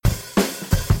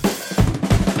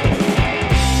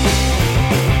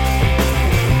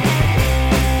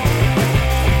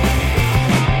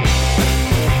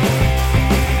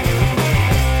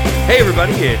Hey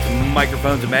everybody, it's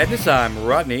Microphones of Madness. I'm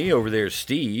Rodney. Over there,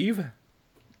 Steve.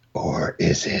 Or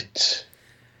is it?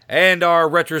 And our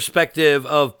retrospective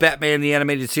of Batman the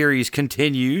Animated Series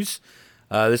continues.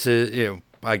 This is,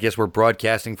 I guess we're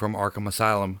broadcasting from Arkham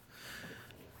Asylum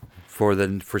for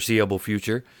the foreseeable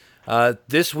future.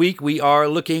 This week we are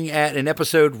looking at an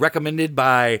episode recommended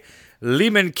by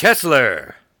Lehman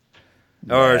Kessler.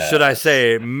 Or should I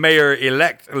say,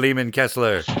 Mayor-elect Lehman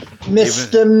Kessler.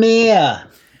 Mr. Mayor,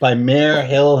 by Mayor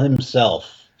Hill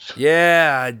himself.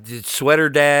 Yeah, Sweater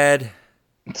Dad.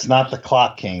 It's not the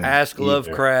Clock King. Ask either.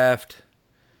 Lovecraft.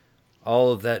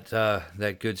 All of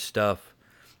that good stuff.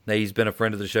 Now, he's been a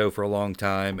friend of the show for a long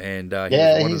time, and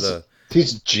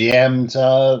he's GM'd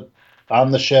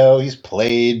on the show. He's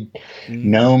played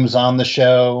gnomes on the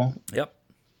show. Yep.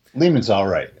 Lehman's all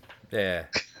right. Yeah.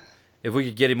 If we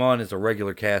could get him on as a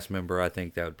regular cast member, I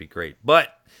think that would be great.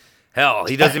 But, hell,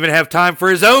 he doesn't even have time for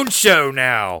his own show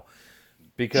now.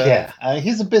 Because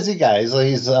he's a busy guy.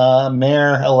 He's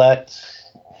mayor-elect.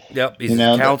 Yep, he's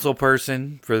a council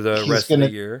person for the rest of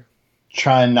the year.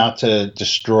 Trying not to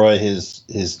destroy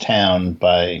his town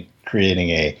by creating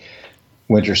a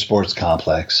winter sports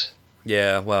complex.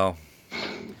 Yeah, well,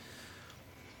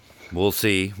 we'll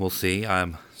see. We'll see.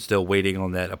 I'm still waiting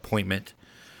on that appointment.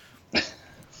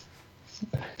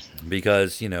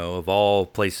 Because, of all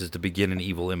places to begin an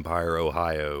evil empire,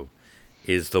 Ohio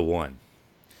is the one.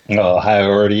 Well, Ohio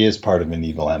already is part of an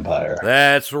evil empire.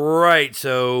 That's right.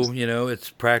 So, it's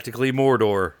practically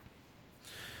Mordor.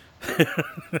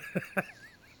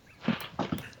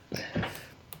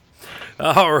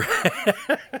 All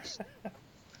right.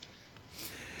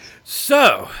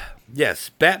 So, yes,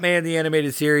 Batman the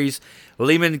Animated Series.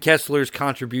 Lehman Kessler's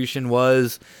contribution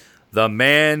was The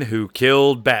Man Who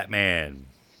Killed Batman.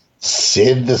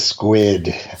 Sid the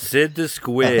Squid. Sid the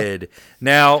Squid.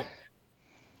 Now,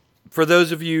 for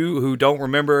those of you who don't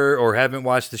remember or haven't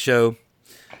watched the show,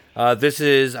 this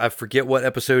is, I forget what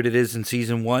episode it is in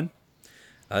season 1.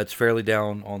 It's fairly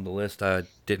down on the list. I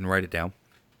didn't write it down.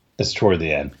 It's toward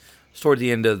the end. It's toward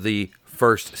the end of the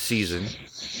first season.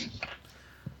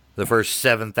 The first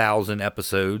 7,000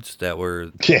 episodes that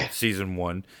were season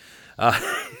 1.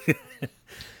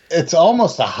 It's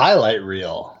almost a highlight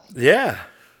reel. Yeah.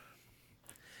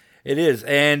 It is.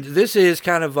 And this is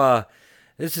kind of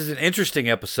this is an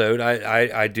interesting episode.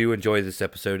 I do enjoy this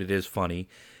episode. It is funny.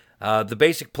 The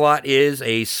basic plot is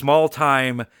a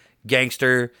small-time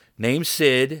gangster named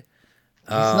Sid. He's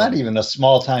not even a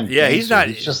small-time gangster. Yeah, he's not.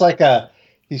 He's just like a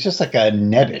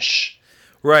nebbish.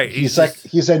 Right. He's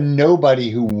a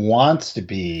nobody who wants to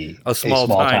be a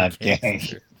small-time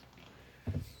gangster.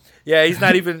 Yeah, he's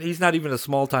not even a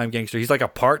small-time gangster. He's like a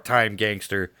part-time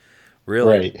gangster.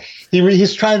 Really. Right.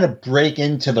 He's trying to break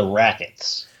into the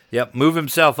rackets. Yep, move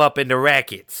himself up into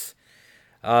rackets.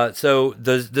 So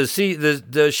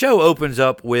the show opens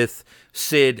up with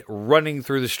Sid running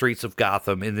through the streets of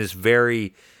Gotham in this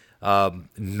very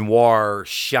noir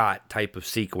shot type of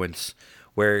sequence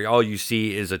where all you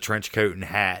see is a trench coat and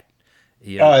hat.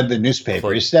 The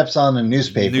newspaper. He steps on the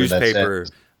newspaper. Newspaper.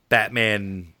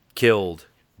 Batman killed.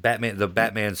 The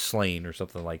Batman slain or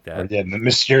something like that. The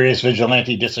mysterious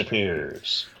vigilante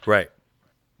disappears. Right.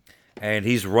 And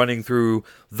he's running through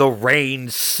the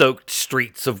rain-soaked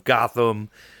streets of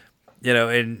Gotham,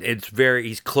 and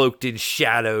he's cloaked in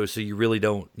shadow, so you really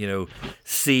don't,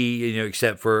 see,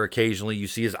 except for occasionally you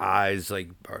see his eyes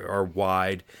are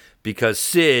wide because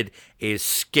Sid is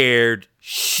scared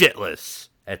shitless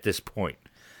at this point.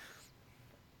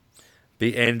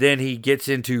 And then he gets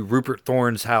into Rupert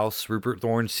Thorne's house. Rupert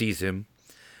Thorne sees him.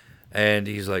 And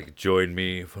he's like, join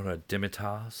me for a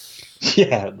Dimitas.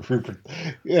 Yeah, Rupert.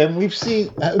 And we've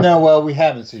seen... we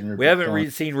haven't seen Rupert. We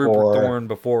haven't seen Rupert Thorne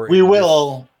before. We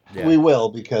will. Yeah. We will,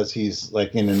 because he's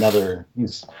like in another...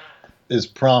 He's is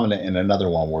prominent in another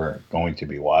one we're going to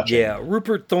be watching. Yeah,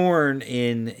 Rupert Thorne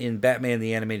in Batman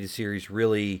the Animated Series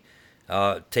really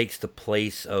takes the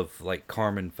place of like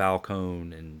Carmine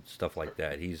Falcone and stuff like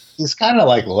that. He's kind of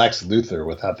like Lex Luthor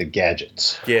without the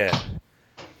gadgets. Yeah.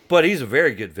 But he's a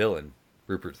very good villain,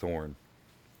 Rupert Thorne.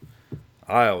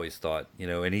 I always thought,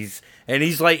 and he's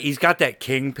got that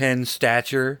Kingpin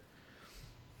stature.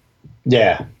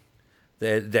 Yeah.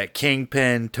 That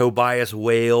Kingpin Tobias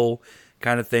Whale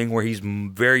kind of thing where he's a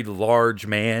very large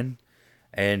man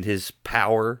and his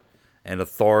power and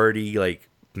authority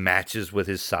matches with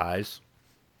his size.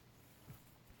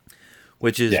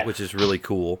 Which is really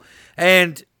cool.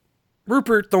 And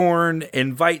Rupert Thorne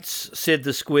invites Sid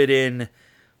the Squid in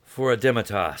for a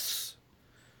Dimitas.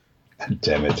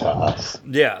 Dimitas.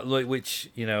 Yeah,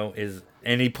 which, is...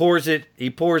 And he pours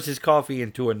his coffee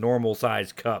into a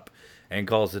normal-sized cup and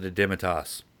calls it a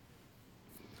Dimitas.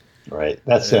 Right.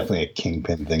 That's definitely a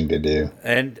Kingpin thing to do.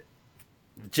 And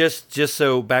just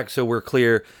so we're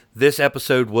clear, this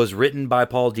episode was written by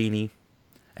Paul Dini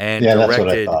and Yeah, that's what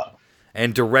I thought.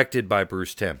 directed by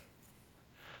Bruce Timm.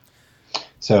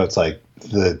 So it's like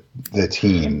the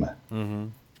team. Mm-hmm.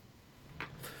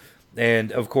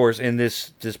 And of course, in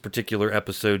this particular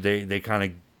episode, they kind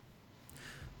of,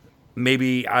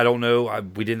 maybe, I don't know, I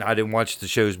didn't watch the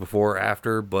shows before or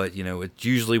after, but you know, it's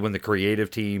usually when the creative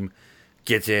team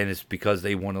gets in, it's because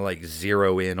they want to like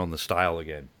zero in on the style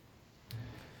again.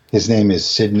 His name is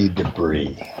Sidney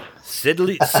Debris.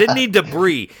 Sidney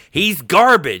Debris. He's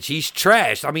garbage. He's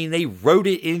trash. I mean, they wrote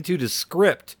it into the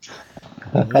script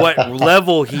what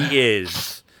level he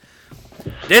is.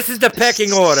 This is the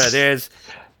pecking order. There's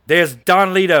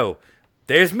Don Lito.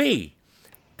 There's me.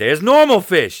 There's normal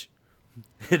fish.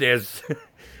 There's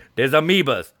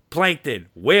amoebas, plankton,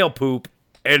 whale poop,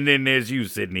 and then there's you,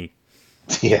 Sidney.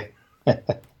 Yeah.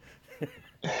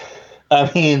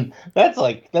 I mean,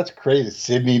 that's crazy.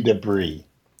 Sidney Debris.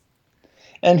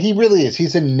 And he really is.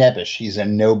 He's a nebbish. He's a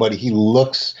nobody. He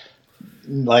looks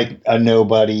like a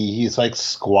nobody. He's like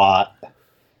squat.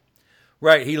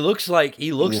 Right. He looks like the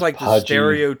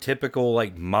stereotypical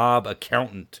like mob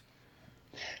accountant.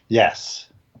 Yes.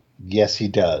 Yes, he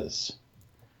does.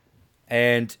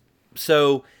 And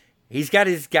so he's got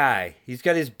his guy. He's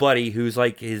got his buddy who's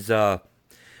like his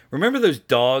remember those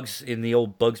dogs in the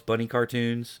old Bugs Bunny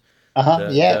cartoons?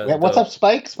 Yeah. What's up,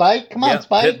 Spike? Spike? Come on,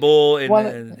 Spike.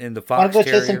 Pitbull and the Fox Terrier. Want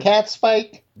to go chase some cats,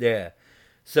 Spike? Yeah.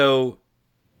 So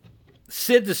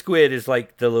Sid the Squid is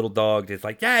like the little dog that's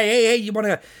like, hey, you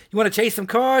wanna chase some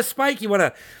cars, Spike? You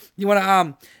wanna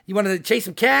chase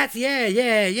some cats?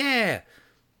 Yeah.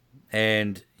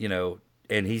 And you know,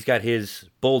 and he's got his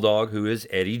bulldog who is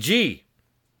Eddie G,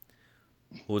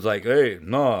 who's like, hey,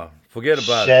 no, forget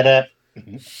about it.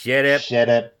 Shut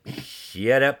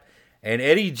up. And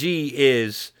Eddie G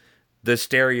is the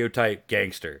stereotype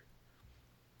gangster.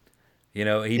 You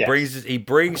know, he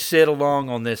brings Sid along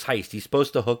on this heist. He's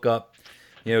supposed to hook up,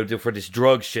 you know, for this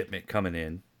drug shipment coming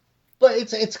in. But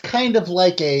it's kind of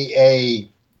like a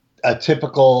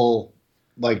typical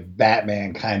like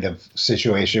Batman kind of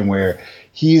situation where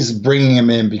he's bringing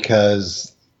him in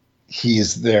because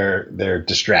he's their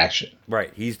distraction.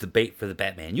 Right. He's the bait for the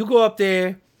Batman. You go up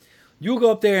there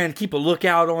and keep a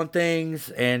lookout on things.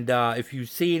 And if you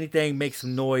see anything, make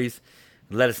some noise.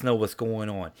 Let us know what's going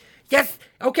on. Yes.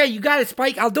 Okay, you got it,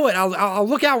 Spike. I'll do it. I'll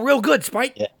look out real good,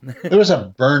 Spike. Yeah. There was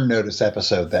a Burn Notice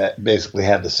episode that basically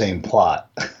had the same plot.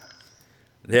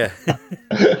 Yeah.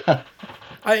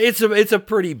 It's a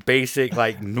pretty basic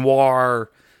like noir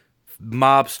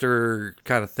mobster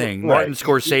kind of thing. Right. Martin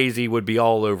Scorsese would be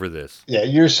all over this. Yeah,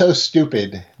 you're so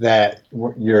stupid that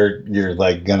you're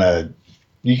like gonna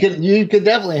you could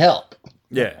definitely help.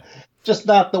 Yeah. Just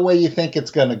not the way you think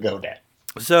it's gonna go down.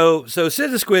 So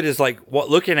Sid the Squid is like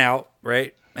looking out,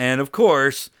 right? And of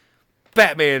course,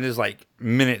 Batman is like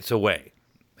minutes away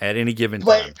at any given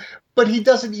time. But he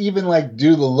doesn't even like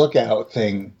do the lookout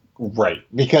thing right,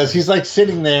 because he's like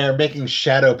sitting there making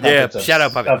shadow puppets. Yeah, shadow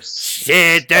puppets.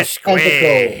 Sid the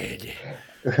Squid.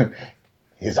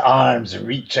 His arms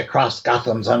reach across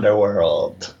Gotham's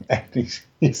underworld, and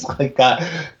he's like got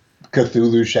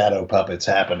Cthulhu shadow puppets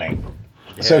happening.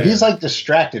 Yeah. So he's like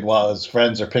distracted while his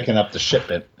friends are picking up the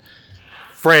shipment.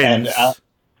 Friends.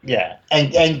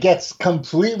 And gets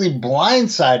completely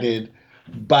blindsided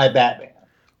by Batman.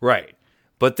 Right.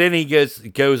 But then he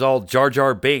goes all Jar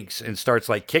Jar Binks and starts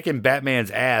like kicking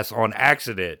Batman's ass on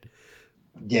accident.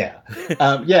 Yeah.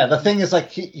 The thing is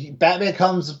like Batman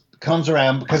comes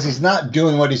around because he's not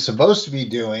doing what he's supposed to be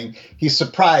doing. He's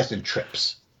surprised and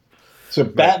trips. So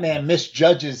Batman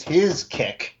misjudges his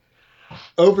kick,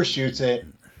 overshoots it,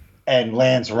 and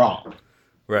lands wrong.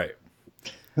 Right.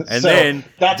 And so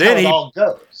that's how it all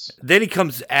goes. Then he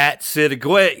comes at Sid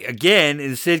again,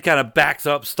 and Sid kind of backs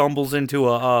up, stumbles into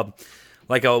a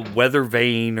weather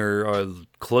vane or a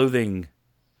clothing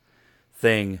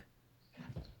thing,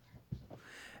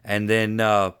 and then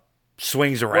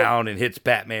swings around and hits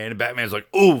Batman, and Batman's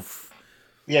like, oof.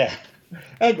 Yeah.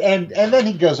 And then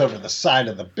he goes over the side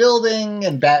of the building,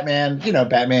 and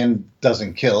Batman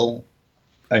doesn't kill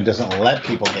and doesn't let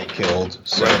people get killed,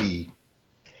 so he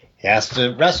has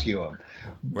to rescue him.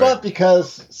 Right. But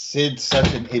because Sid's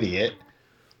such an idiot,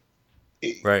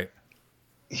 right,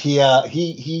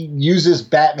 he uses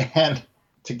Batman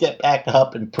to get back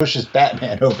up and pushes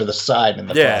Batman over the side in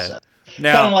the process.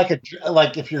 Now, kind of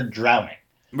like if you're drowning.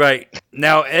 Right.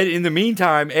 Now, in the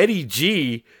meantime, Eddie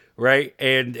G, right,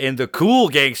 and the cool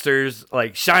gangsters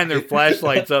like shine their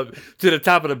flashlights up to the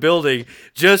top of the building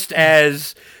just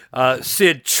as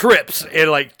Sid trips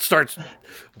and like starts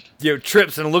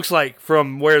trips, and it looks like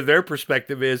from where their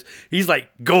perspective is, he's like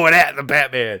going at the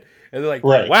Batman. And they're like,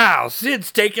 wow,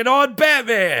 Sid's taking on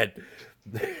Batman.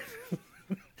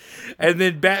 And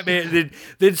then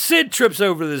then Sid trips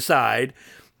over the side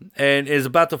and is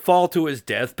about to fall to his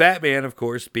death. Batman, of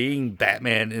course, being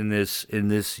Batman in this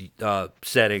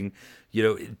setting,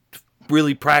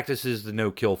 really practices the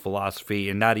no-kill philosophy,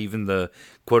 and not even the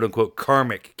quote-unquote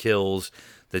karmic kills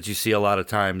that you see a lot of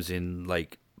times in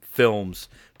like films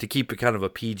to keep it kind of a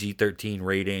PG-13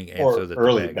 rating. And or so that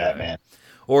early Batman.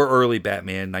 Or early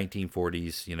Batman,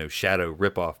 1940s, shadow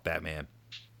ripoff Batman.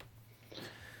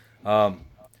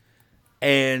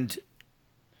 And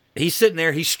he's sitting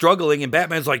there, he's struggling, and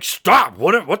Batman's like, stop!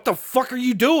 What the fuck are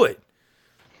you doing?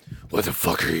 What the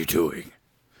fuck are you doing?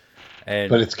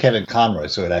 But it's Kevin Conroy,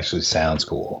 so it actually sounds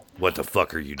cool. What the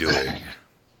fuck are you doing?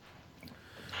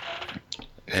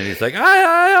 And he's like,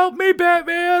 help me,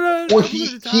 Batman!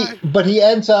 But he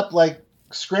ends up like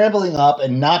scrambling up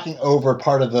and knocking over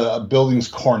part of the building's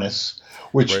cornice,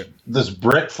 which this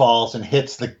brick falls and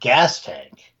hits the gas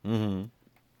tank. Mm-hmm.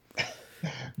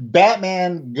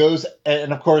 Batman goes,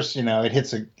 and of course, it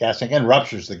hits the gas tank and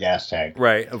ruptures the gas tank.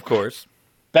 Right, of course.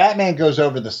 Batman goes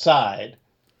over the side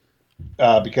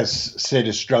because Sid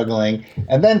is struggling,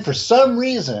 and then for some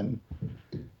reason,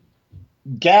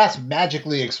 gas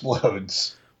magically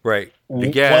explodes. Right.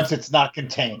 Once it's not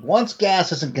contained. Once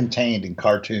gas isn't contained in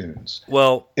cartoons,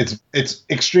 well, it's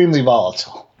extremely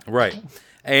volatile. Right.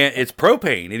 And it's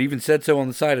propane. It even said so on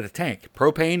the side of the tank.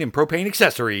 Propane and propane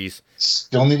accessories.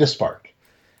 Still need a spark.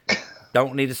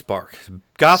 Don't need a spark.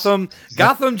 Gotham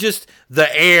just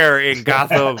the air in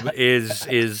Gotham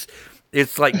is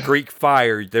it's like Greek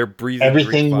fire. They're breathing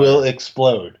everything Greek fire. Will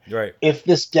explode. Right. If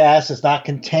this gas is not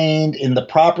contained in the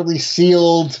properly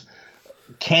sealed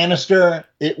canister,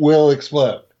 it will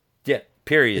explode. Yeah,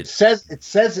 period. It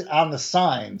says it on the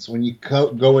signs when you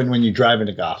go in when you drive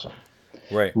into Gotham.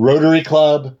 Right. Rotary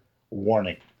Club,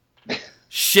 warning.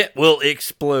 Shit will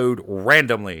explode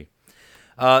randomly.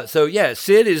 So yeah,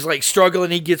 Sid is like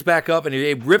struggling. He gets back up and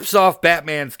he rips off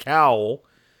Batman's cowl.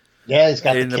 Yeah, he's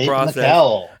got the cape and the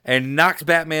cowl. And knocks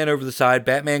Batman over the side.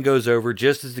 Batman goes over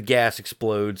just as the gas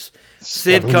explodes.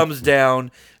 Sid comes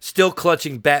down, still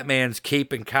clutching Batman's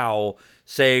cape and cowl,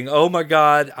 saying, "Oh my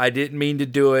God, I didn't mean to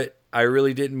do it. I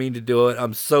really didn't mean to do it.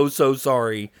 I'm so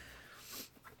sorry."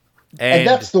 And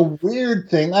that's the weird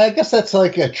thing. I guess that's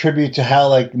like a tribute to how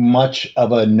like much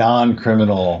of a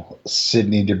non-criminal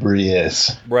Sidney Debris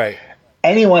is. Right.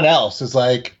 Anyone else is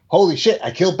like, holy shit,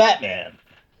 I killed Batman.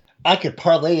 I could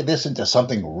parlay this into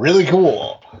something really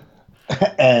cool.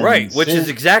 And right, which is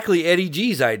exactly Eddie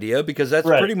G's idea, because that's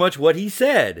pretty much what he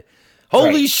said.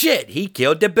 Holy shit, he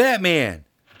killed the Batman.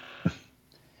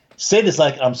 Sid is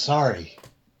like, I'm sorry.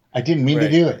 I didn't mean to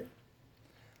do it.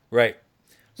 Right.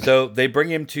 So they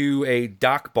bring him to a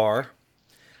dock bar,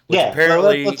 which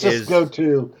apparently let's just go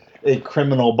to a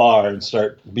criminal bar and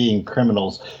start being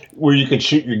criminals, where you can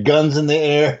shoot your guns in the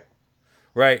air.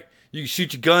 Right. You can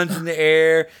shoot your guns in the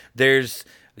air. There's,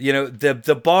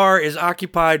 the bar is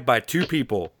occupied by two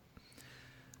people.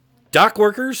 Dock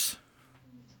workers,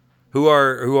 who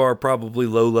are probably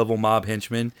low-level mob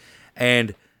henchmen,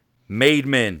 and made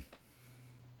men.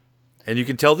 And you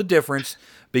can tell the difference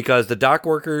because the dock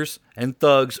workers and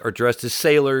thugs are dressed as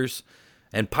sailors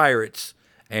and pirates,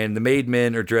 and the made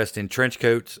men are dressed in trench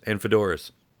coats and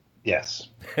fedoras. Yes.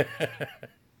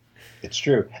 It's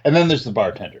true. And then there's the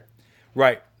bartender.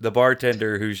 Right. The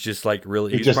bartender who's just like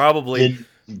really...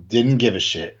 didn't give a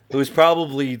shit. Who's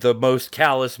probably the most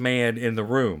callous man in the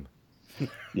room.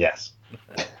 Yes.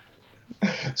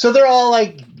 So they're all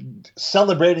like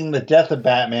celebrating the death of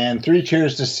Batman. 3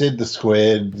 cheers to Sid the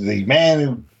Squid, the man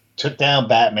who took down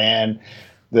Batman,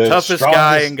 the toughest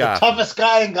guy in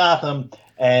Gotham.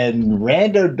 And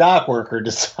rando dock worker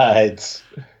decides,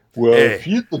 well, if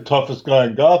he's the toughest guy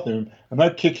in Gotham and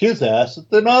I kick his ass,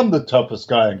 then I'm the toughest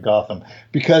guy in Gotham.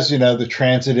 Because, the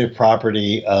transitive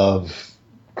property of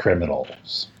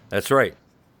criminals. That's right.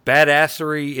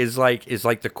 Badassery is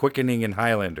like the quickening in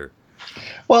Highlander.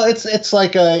 Well, it's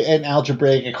like an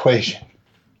algebraic equation.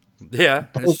 Yeah,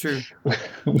 that's true.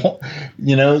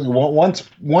 Once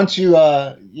you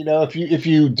if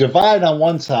you divide on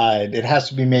one side, it has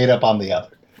to be made up on the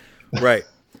other. Right.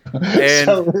 And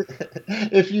so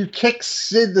if you kick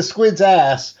Sid the Squid's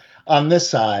ass on this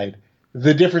side,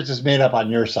 the difference is made up on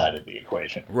your side of the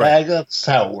equation. Right. That's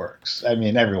how it works. I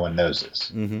mean, everyone knows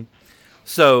this. Mm-hmm.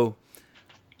 So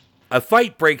a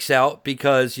fight breaks out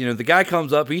because, the guy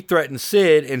comes up, he threatens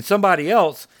Sid, and somebody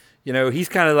else, he's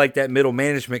kind of like that middle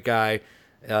management guy,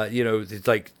 it's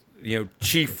like,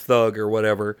 chief thug or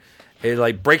whatever. It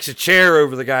like breaks a chair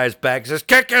over the guy's back. Says,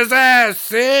 "Kick his ass,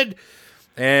 Sid!"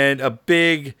 And a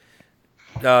big,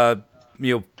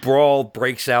 brawl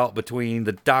breaks out between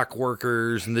the dock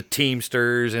workers and the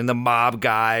Teamsters and the mob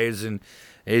guys, and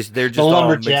they're just the all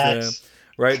lumberjacks, mixed up,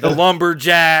 right? The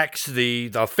lumberjacks, the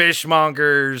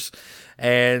fishmongers,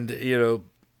 and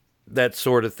that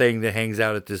sort of thing that hangs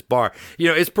out at this bar.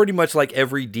 It's pretty much like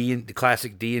every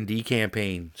classic D&D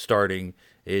campaign starting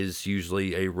is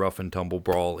usually a rough and tumble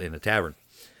brawl in a tavern.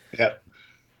 Yep.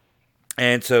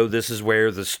 And so this is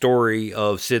where the story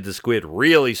of Sid the Squid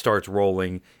really starts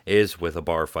rolling, is with a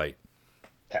bar fight.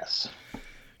 Yes.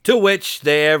 To which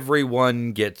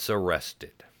everyone gets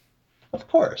arrested. Of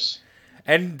course.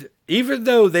 And even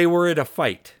though they were in a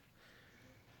fight,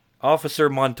 Officer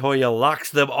Montoya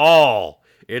locks them all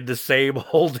in the same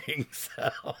holding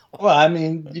cell. Well, I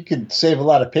mean, you could save a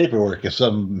lot of paperwork if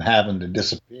some of them happen to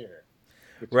disappear.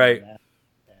 Right. And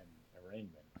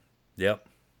arraignment. Yep.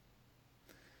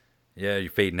 Yeah,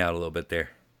 you're fading out a little bit there.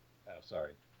 Oh,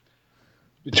 sorry.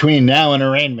 Between now and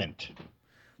arraignment.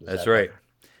 That's right.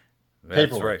 That's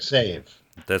Paperwork, right. save.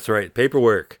 That's right.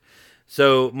 Paperwork.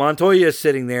 So Montoya is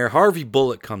sitting there. Harvey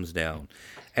Bullock comes down.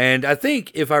 And I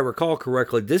think, if I recall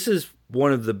correctly, this is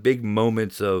one of the big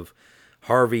moments of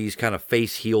Harvey's kind of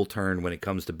face heel turn when it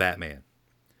comes to Batman.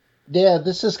 Yeah,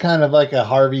 this is kind of like a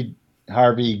Harvey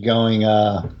going,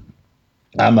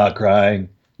 I'm not crying,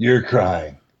 you're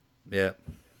crying. Yeah.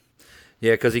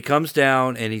 Yeah, because he comes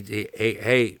down and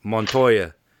hey,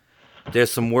 Montoya, there's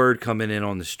some word coming in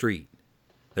on the street.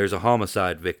 There's a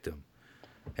homicide victim.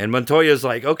 And Montoya's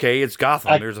like, okay, it's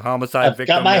Gotham. There's a homicide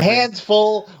victim. I've got my hands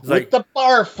full with the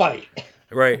bar fight.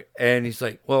 Right. And he's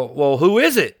like, well, who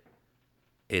is it?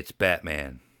 It's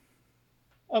Batman.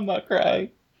 I'm not crying.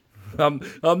 I'm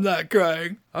not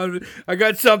crying. I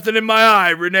got something in my eye,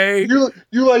 Renee.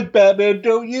 You like Batman,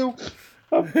 don't you?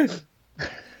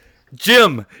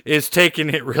 Jim is taking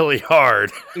it really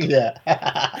hard. Yeah.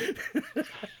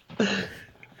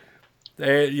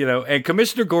 And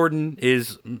Commissioner Gordon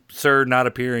is, sir, not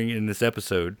appearing in this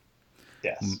episode.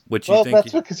 Yes.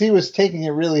 That's because he was taking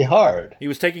it really hard. He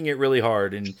was taking it really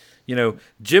hard. And,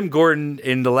 Jim Gordon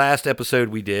in the last episode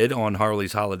we did on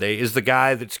Harley's Holiday is the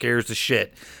guy that scares the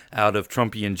shit out of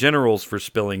Trumpian generals for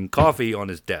spilling coffee on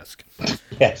his desk.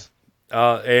 Yes.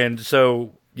 And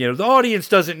so, the audience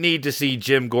doesn't need to see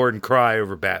Jim Gordon cry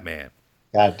over Batman.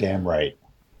 Goddamn right.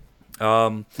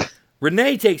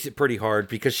 Renee takes it pretty hard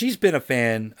because she's been a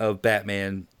fan of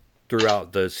Batman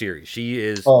throughout the series. She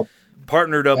is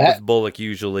partnered up with Bullock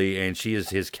usually, and she is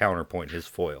his counterpoint, his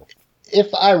foil. If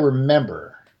I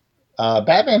remember,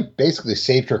 Batman basically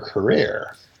saved her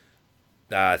career.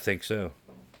 I think so.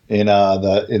 In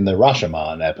the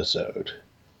Rashomon episode.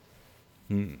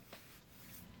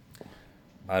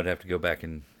 I'd have to go back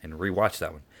and rewatch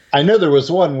that one. I know there was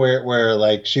one where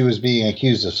like she was being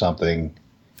accused of something.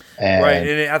 Right,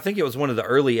 and I think it was one of the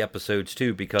early episodes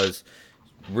too, because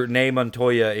Renee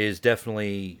Montoya is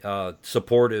definitely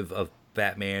supportive of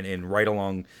Batman and right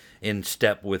along in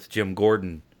step with Jim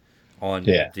Gordon on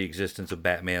the existence of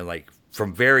Batman, like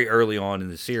from very early on in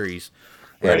the series.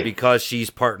 Right. And because she's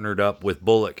partnered up with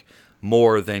Bullock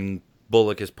more than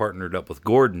Bullock is partnered up with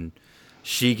Gordon,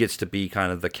 she gets to be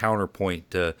kind of the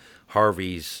counterpoint to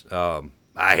Harvey's I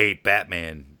hate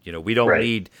Batman. We don't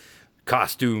need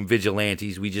costume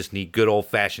vigilantes. We just need good old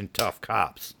fashioned tough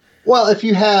cops. Well, if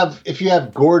you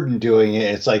have Gordon doing it,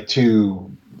 it's like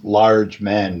two large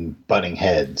men butting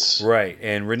heads. Right.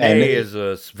 And Renee is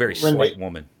a very slight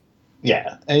woman.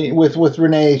 Yeah. And with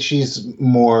Renee, she's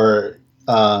more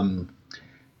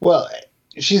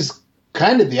she's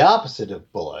kind of the opposite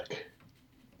of Bullock.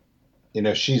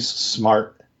 She's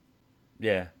smart.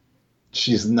 Yeah.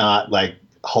 She's not like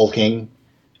hulking.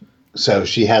 So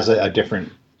she has a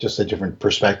different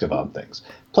perspective on things.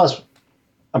 Plus,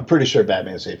 I'm pretty sure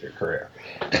Batman saved her career.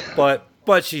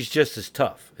 But she's just as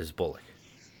tough as Bullock.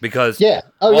 Because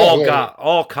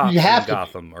all cops in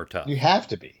Gotham are tough. You have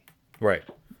to be. Right.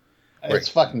 It's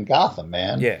fucking Gotham,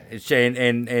 man. Yeah.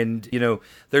 And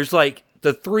there's like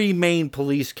the three main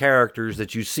police characters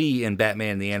that you see in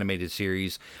Batman the Animated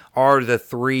Series are the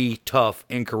three tough,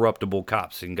 incorruptible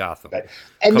cops in Gotham. Right.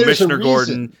 And Commissioner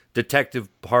Gordon, Detective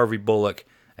Harvey Bullock,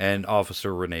 and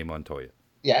Officer Renee Montoya.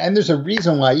 Yeah, and there's a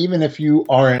reason why, even if you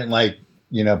aren't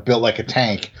built like a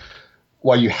tank,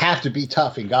 why you have to be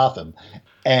tough in Gotham.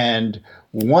 And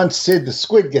once Sid the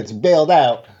Squid gets bailed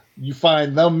out, you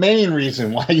find the main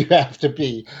reason why you have to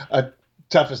be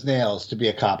tough as nails to be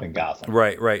a cop in Gotham.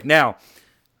 Right. Now,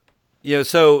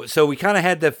 so we kind of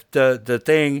had the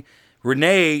thing.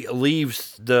 Renee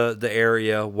leaves the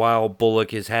area while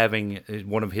Bullock is having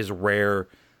one of his rare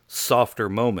softer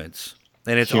moments.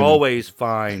 And it's Human. always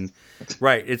fine.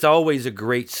 Right. It's always a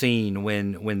great scene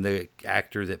when the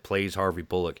actor that plays Harvey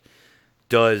Bullock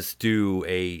does do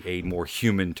a more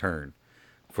human turn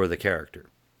for the character.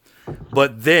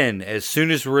 But then, as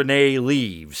soon as Renee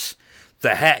leaves,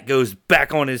 the hat goes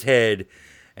back on his head,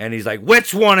 and he's like,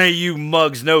 "Which one of you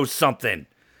mugs knows something?"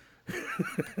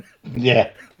 Yeah.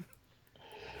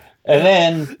 And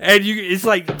then, And it's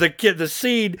like the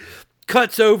scene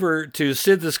cuts over to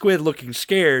Sid the Squid looking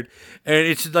scared, and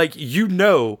it's like,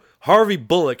 Harvey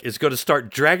Bullock is going to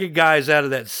start dragging guys out of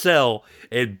that cell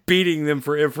and beating them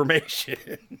for information.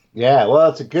 yeah, well,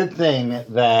 it's a good thing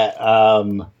that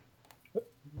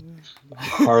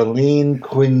Harleen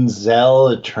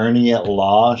Quinzel, attorney at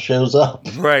law, shows up.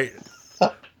 Right.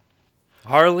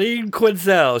 Harleen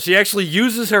Quinzel. She actually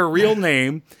uses her real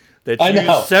name that she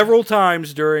used several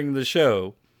times during the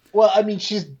show. Well, I mean,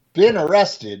 she's been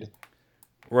arrested.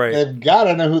 Right. They've got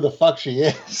to know who the fuck she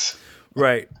is.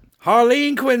 Right.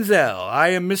 Harleen Quinzel. I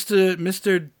am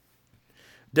Mr.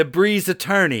 Debris'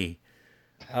 attorney.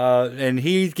 And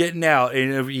he's getting out,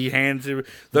 and he hands him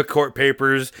the court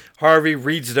papers. Harvey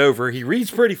reads it over. He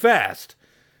reads pretty fast.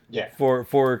 Yeah.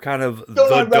 For kind of Don't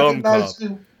the dumb cop.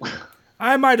 you?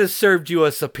 I might have served you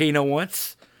a subpoena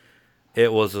once.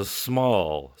 It was a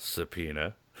small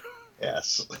subpoena.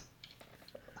 Yes.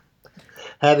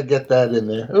 Had to get that in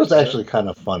there. It was actually kind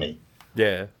of funny.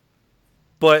 Yeah.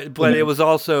 But it was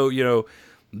also,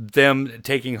 them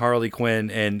taking Harley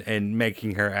Quinn and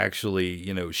making her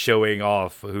actually, showing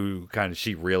off who kind of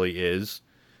she really is.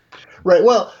 Right.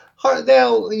 Well,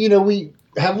 now,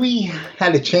 we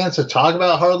had a chance to talk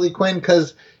about Harley Quinn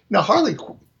because, Harley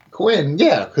Quinn,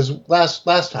 yeah, because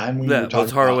last time we were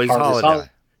talking Harley's about Holiday.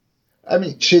 I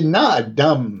mean, she's not a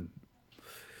dumb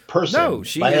person. No,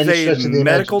 she is a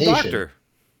medical doctor.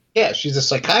 Yeah, she's a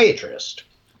psychiatrist.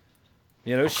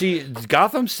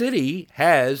 Gotham City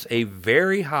has a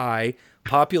very high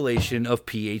population of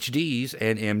PhDs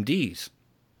and MDs.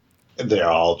 They're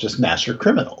all just master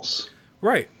criminals.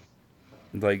 Right.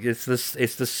 Like it's the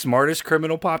smartest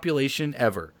criminal population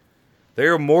ever.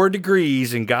 There are more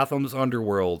degrees in Gotham's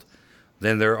underworld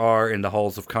than there are in the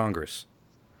halls of Congress.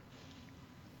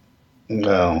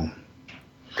 No.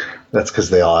 That's because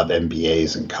they all have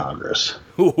MBAs in Congress.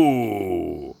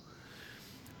 Ooh.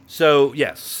 So,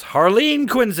 yes, Harleen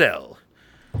Quinzel,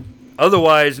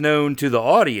 otherwise known to the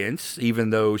audience, even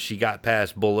though she got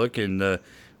past Bullock and the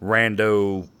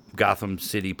rando Gotham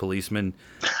City policeman.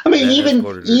 I mean, even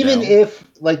if,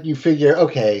 you figure,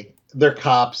 okay, they're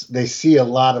cops, they see a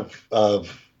lot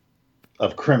of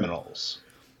criminals.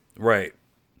 Right.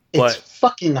 It's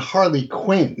fucking Harley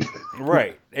Quinn.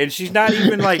 Right. And she's not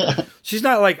even like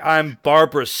I'm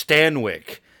Barbara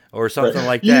Stanwyck. Or something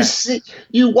like that.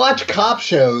 You watch cop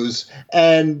shows,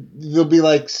 and they'll be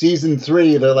like season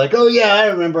 3. They're like, "Oh yeah, I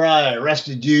remember I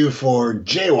arrested you for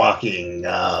jaywalking,"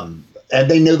 and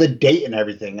they know the date and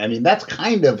everything. I mean, that's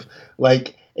kind of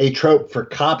like a trope for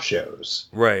cop shows,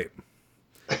 right?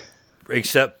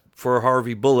 Except for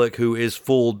Harvey Bullock, who is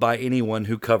fooled by anyone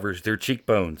who covers their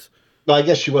cheekbones. Well, I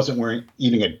guess she wasn't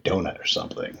eating a donut or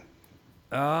something.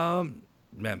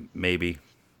 Maybe,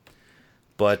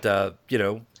 but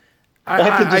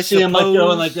I could just see him like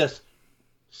going like this.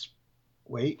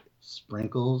 Wait,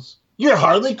 sprinkles? You're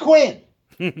Harley Quinn.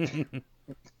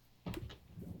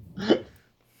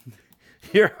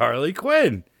 You're Harley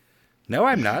Quinn. No,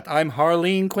 I'm not. I'm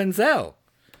Harleen Quinzel,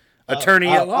 attorney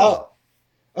at law.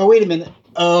 Oh, wait a minute.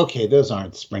 Oh, okay, those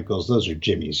aren't sprinkles. Those are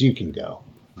Jimmy's. You can go.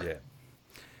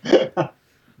 Yeah.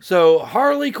 So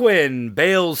Harley Quinn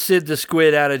bails Sid the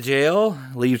Squid out of jail,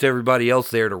 leaves everybody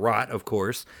else there to rot, of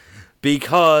course,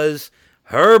 because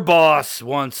her boss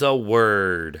wants a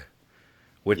word.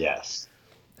 Yes.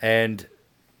 And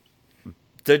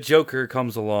the Joker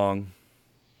comes along,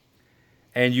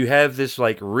 and you have this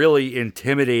really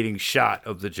intimidating shot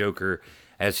of the Joker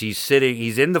as he's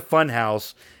in the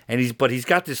funhouse, and he's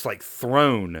got this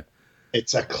throne.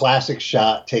 It's a classic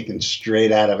shot taken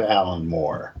straight out of Alan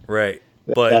Moore. Right.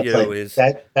 But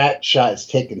that shot is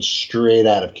taken straight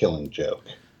out of Killing Joke.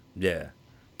 Yeah.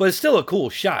 But it's still a cool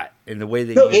shot in the way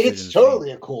that it's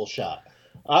totally a cool shot.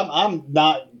 I'm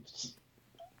not.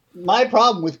 My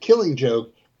problem with Killing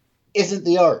Joke isn't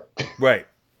the art. Right.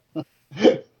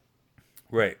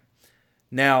 Right.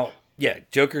 Now, yeah,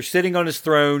 Joker's sitting on his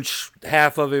throne.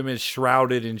 Half of him is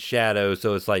shrouded in shadow,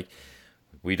 so it's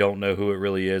we don't know who it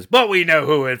really is, but we know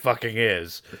who it fucking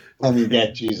is. I mean,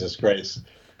 yeah, Jesus Christ.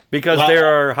 Because there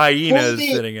are hyenas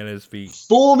sitting at his feet.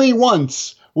 Fool me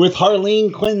once with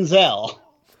Harleen Quinzel.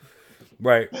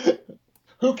 Right.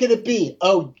 Who could it be?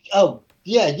 Oh,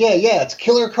 yeah. It's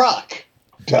Killer Croc.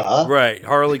 Duh. Right.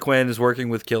 Harley Quinn is working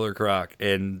with Killer Croc,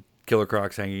 and Killer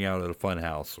Croc's hanging out at a fun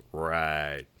house.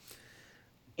 Right.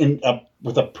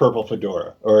 With a purple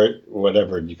fedora or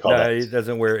whatever you call No, it. he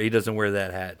doesn't wear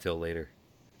that hat till later.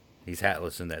 He's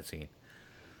hatless in that scene.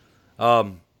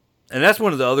 And that's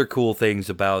one of the other cool things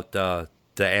about the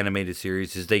animated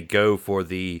series is they go for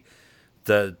the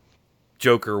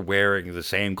Joker wearing the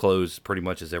same clothes pretty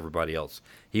much as everybody else.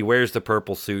 He wears the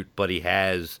purple suit, but he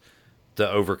has the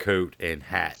overcoat and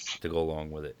hat to go along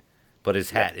with it. But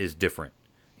his hat is different.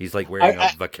 He's like wearing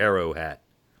a vaquero hat.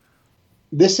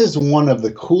 This is one of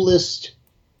the coolest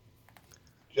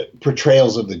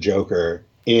portrayals of the Joker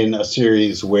in a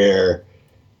series where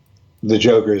the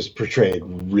Joker is portrayed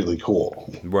really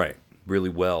cool. Right. Really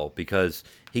well. Because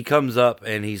he comes up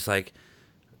and he's like...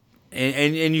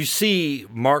 And you see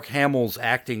Mark Hamill's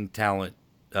acting talent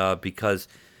because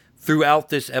throughout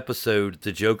this episode,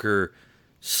 the Joker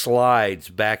slides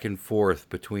back and forth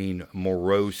between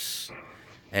morose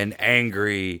and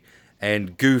angry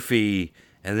and goofy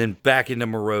and then back into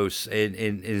morose. And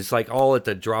it's like all at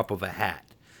the drop of a hat.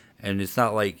 And it's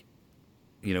not like,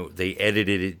 they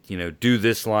edited it, do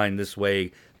this line this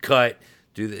way, cut,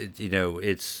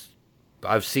 it's...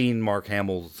 I've seen Mark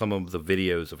Hamill, some of the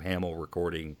videos of Hamill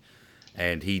recording,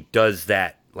 and he does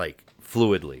that, like,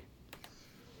 fluidly.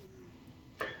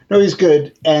 No, he's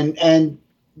good. And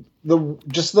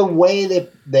the way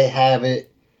that they have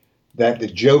it, that the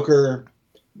Joker...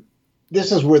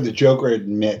 This is where the Joker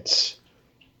admits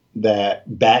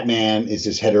that Batman is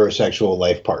his heterosexual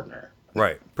life partner.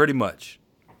 Right, pretty much.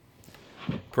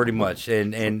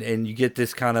 And you get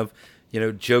this kind of,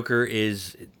 Joker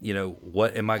is,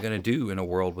 what am I going to do in a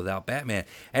world without Batman?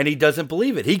 And he doesn't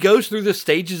believe it. He goes through the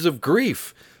stages of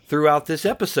grief throughout this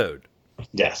episode.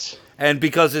 Yes. And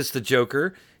because it's the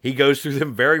Joker, he goes through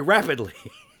them very rapidly.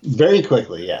 Very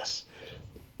quickly, yes.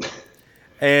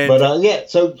 And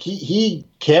so he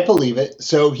can't believe it.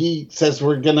 So he says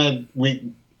we're gonna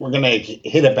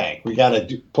hit a bank. We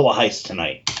gotta pull a heist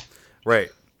tonight. Right.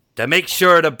 To make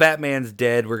sure the Batman's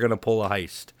dead, we're gonna pull a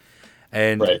heist.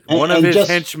 And right. One of his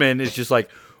henchmen is just like,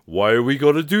 "Why are we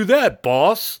gonna do that,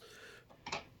 boss?"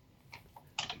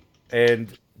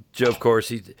 And of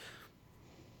course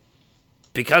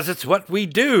because it's what we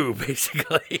do,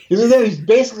 basically. He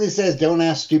basically says, "Don't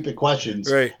ask stupid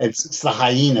questions." Right. It's the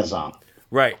hyenas on.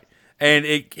 Right. And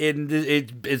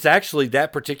it's actually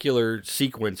that particular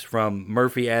sequence from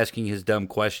Murphy asking his dumb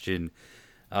question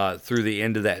through the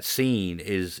end of that scene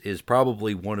is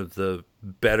probably one of the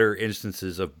better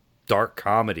instances of dark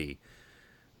comedy,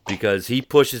 because he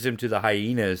pushes him to the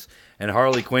hyenas and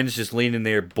Harley Quinn's just leaning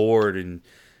there bored and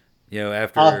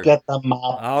after I'll get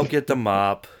the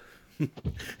mop.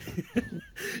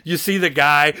 You see the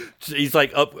guy, he's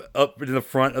like up in the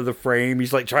front of the frame,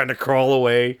 he's like trying to crawl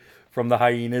away from the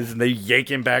hyenas and they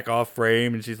yank him back off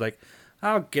frame and she's like,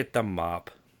 I'll get the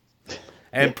mop.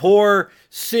 And poor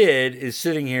Sid is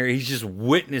sitting here, he's just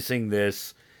witnessing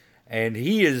this and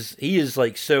he is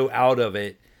like so out of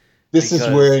it. This is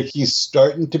where he's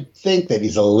starting to think that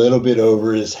he's a little bit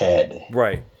over his head.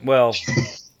 Right. Well,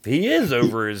 he is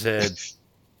over his head.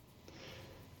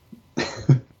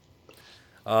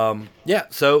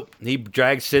 So he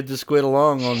drags Sid the Squid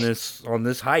along on this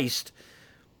heist,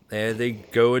 and they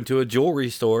go into a jewelry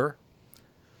store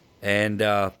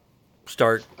and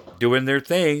start doing their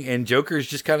thing. And Joker's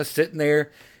just kind of sitting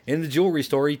there in the jewelry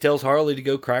store. He tells Harley to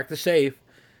go crack the safe,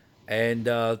 and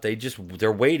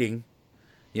they're waiting.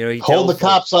 He hold the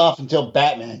cops off until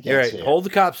Batman gets here. Hold the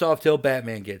cops off till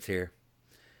Batman gets here.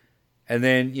 And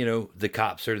then, the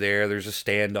cops are there. There's a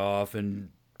standoff, and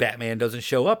Batman doesn't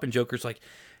show up. And Joker's like,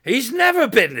 he's never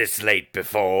been this late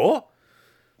before.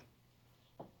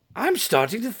 I'm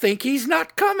starting to think he's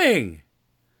not coming.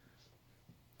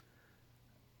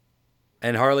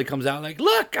 And Harley comes out like,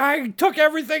 look, I took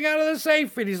everything out of the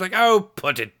safe. And he's like, oh,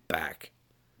 put it back.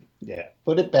 Yeah,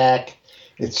 put it back.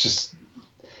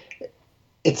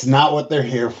 It's not what they're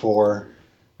here for.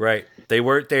 Right. They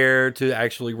weren't there to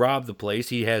actually rob the place.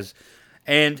 He has,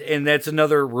 and that's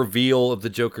another reveal of the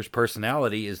Joker's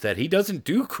personality, is that he doesn't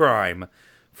do crime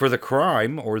for the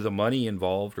crime or the money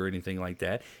involved or anything like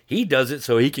that. He does it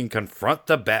so he can confront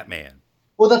the Batman.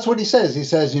 Well, that's what he says. He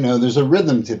says, there's a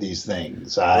rhythm to these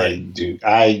things.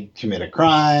 I commit a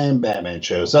crime. Batman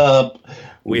shows up.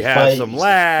 We have some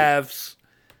laughs,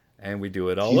 and we do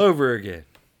it all over again.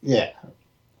 Yeah.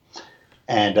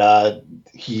 And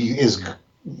he is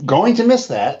going to miss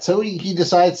that, so he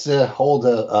decides to hold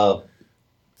a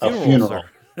funeral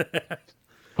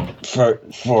for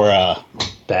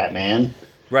Batman.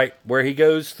 Right, where he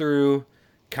goes through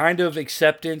kind of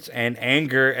acceptance and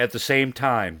anger at the same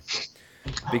time.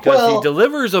 because he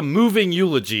delivers a moving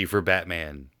eulogy for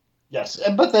Batman. Yes,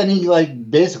 but then he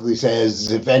basically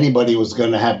says, if anybody was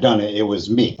going to have done it, it was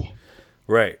me.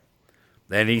 Right.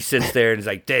 And he sits there and he's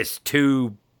like, this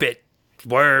 2-bit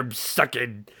worm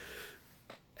sucking.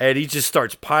 And he just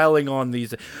starts piling on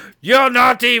these. You're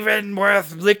not even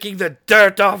worth licking the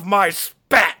dirt off my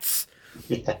spats.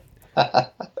 Yeah.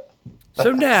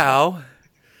 So now,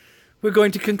 we're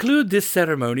going to conclude this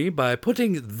ceremony by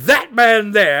putting that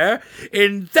man there,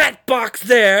 in that box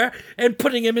there, and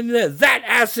putting him in that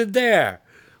acid there.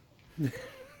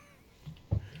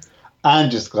 I'm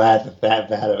just glad that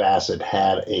vat of acid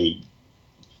had a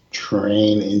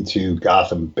train into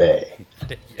Gotham Bay.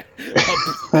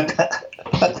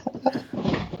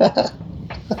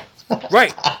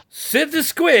 Right. Sid the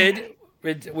Squid,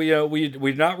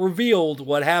 we've not revealed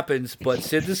what happens, but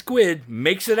Sid the Squid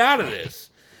makes it out of this.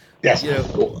 Yes.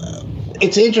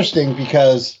 It's interesting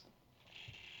because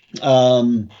they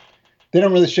don't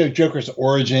really show Joker's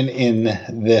origin in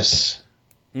this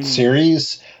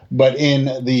series, but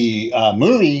in the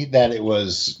movie that it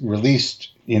was released,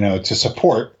 to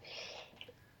support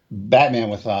Batman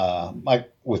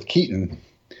with Keaton,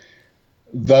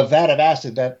 the vat of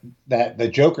acid that the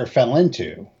Joker fell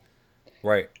into,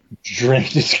 right,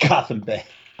 drained into Gotham Bay.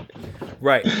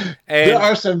 Right. And there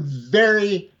are some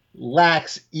very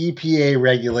lax EPA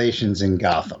regulations in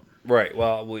Gotham. Right.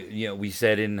 Well, we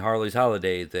said in Harley's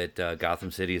Holiday that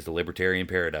Gotham City is the libertarian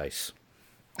paradise.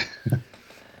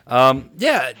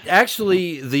 Yeah,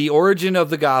 actually, the origin of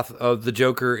the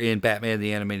Joker in Batman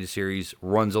the Animated Series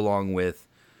runs along with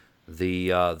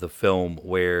the film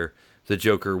where the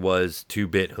Joker was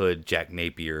 2-bit hood Jack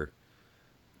Napier,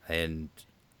 and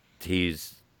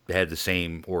he's had the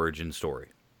same origin story.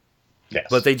 Yes.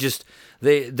 But they just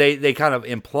they kind of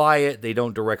imply it. They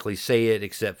don't directly say it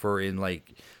except for in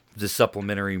the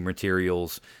supplementary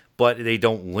materials, but they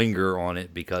don't linger on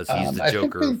it because he's the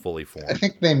Joker fully formed. I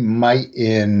think they might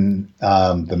in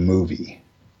the movie,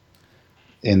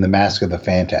 in The Mask of the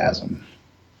Phantasm.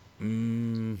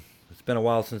 It's been a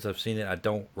while since I've seen it. I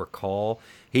don't recall.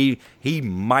 He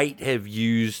might have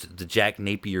used the Jack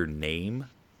Napier name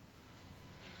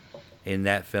in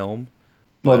that film.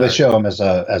 Well, they show him as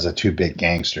a 2-bit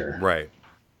gangster, right?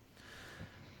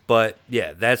 But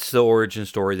yeah, that's the origin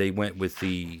story. They went with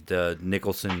the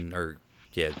Nicholson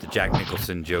the Jack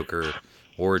Nicholson Joker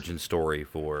origin story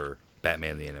for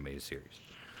Batman the Animated Series.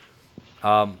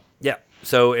 Yeah.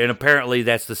 So, and apparently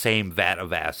that's the same vat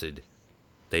of acid.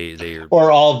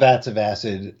 Or all vats of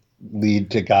acid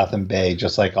lead to Gotham Bay,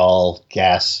 just like all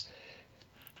gas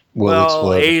will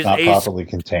explode if not properly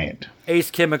contained.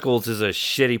 Ace Chemicals is a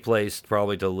shitty place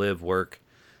probably to live, work.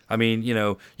 I mean,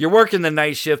 you're working the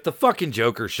night shift. The fucking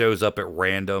Joker shows up at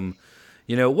random.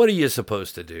 What are you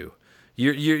supposed to do?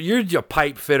 You're a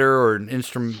pipe fitter or an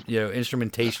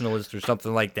instrumentationalist or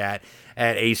something like that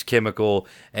at Ace Chemical,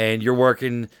 and you're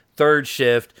working third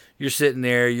shift. You're sitting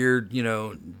there, you're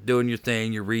doing your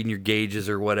thing, you're reading your gauges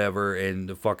or whatever, and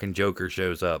the fucking Joker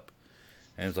shows up,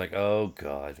 and it's like, oh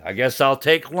god, I guess I'll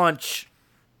take lunch.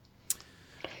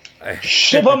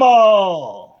 Ship 'em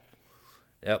all.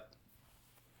 Yep.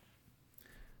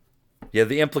 Yeah,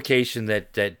 the implication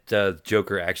that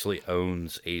Joker actually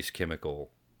owns Ace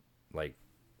Chemical,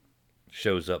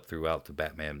 shows up throughout the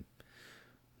Batman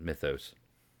mythos.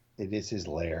 It is his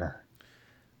lair.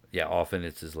 Yeah, often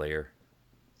it's his lair.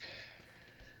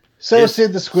 So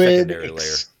Sid the Squid,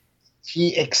 he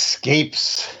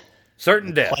escapes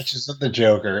certain death, clutches of the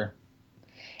Joker,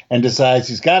 and decides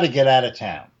he's got to get out of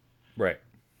town. Right.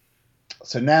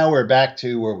 So now we're back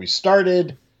to where we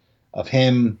started, of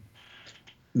him.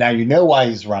 Now you know why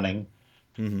he's running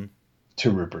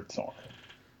to Rupert Thorne.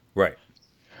 Right.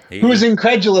 Who's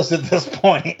incredulous at this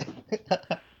point.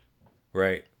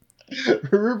 Right.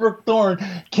 Rupert Thorne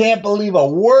can't believe a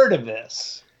word of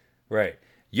this. Right.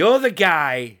 You're the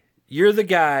guy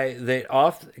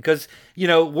that because,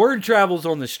 word travels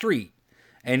on the street,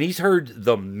 and he's heard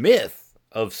the myth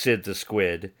of Sid the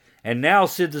Squid, and now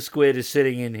Sid the Squid is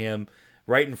sitting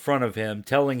right in front of him,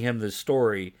 telling him the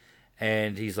story,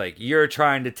 and he's like, you're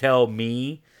trying to tell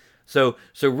me? So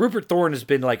Rupert Thorne has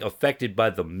been, affected by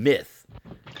the myth.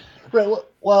 Right.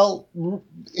 Well,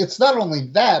 it's not only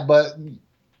that, but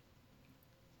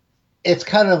it's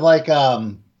kind of like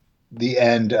the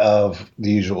end of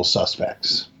The Usual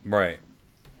Suspects. Right.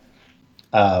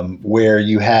 Where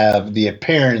you have the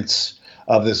appearance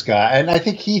of this guy. And I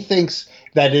think he thinks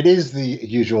that it is The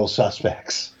Usual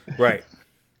Suspects. Right.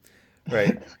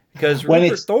 Right. Because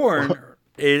Rupert Thorne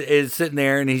is sitting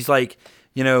there and he's like,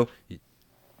 you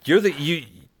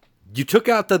took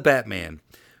out the Batman.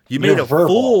 You made a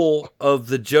fool of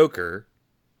the Joker,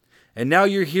 And now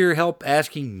you're here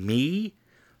asking me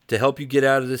to help you get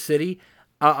out of the city?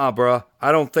 Bruh.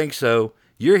 I don't think so.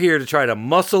 You're here to try to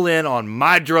muscle in on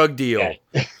my drug deal.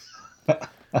 Yeah.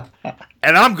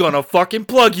 And I'm going to fucking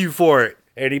plug you for it.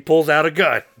 And he pulls out a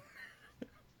gun.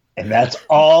 And that's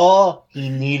all he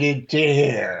needed to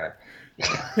hear.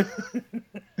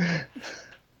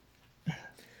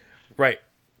 Right.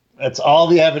 That's all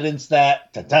the evidence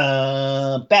that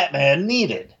Batman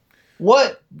needed.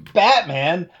 What?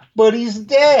 Batman? But he's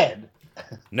dead.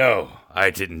 No, I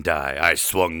didn't die. I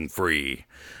swung free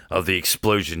of the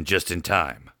explosion just in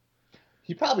time.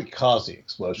 He probably caused the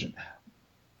explosion.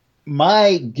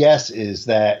 My guess is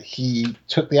that he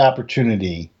took the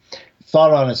opportunity,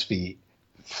 thought on his feet,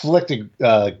 flicked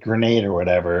a grenade or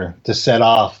whatever to set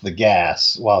off the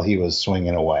gas while he was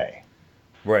swinging away.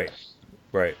 Right.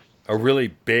 A really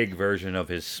big version of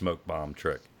his smoke bomb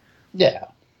trick. Yeah.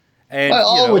 And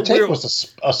all it would take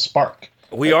was a spark.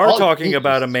 We are talking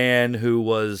about a man who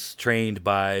was trained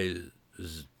by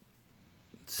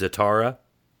Zatara.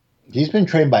 He's been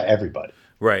trained by everybody.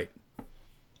 Right.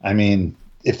 I mean,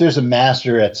 if there's a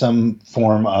master at some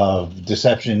form of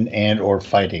deception and or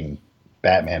fighting,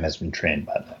 Batman has been trained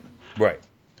by them. Right.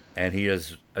 And he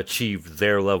has achieved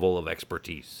their level of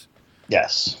expertise.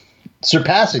 Yes.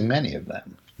 Surpassing many of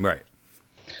them. Right.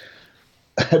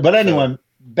 But anyway,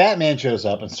 Batman shows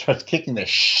up and starts kicking the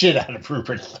shit out of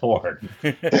Rupert Thorne.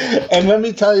 And let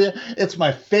me tell you, it's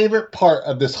my favorite part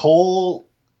of this whole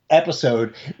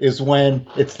episode is when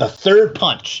it's the third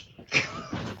punch.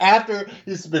 After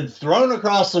he's been thrown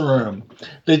across the room,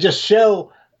 they just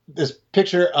show this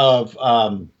picture of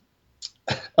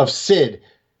Sid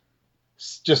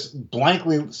just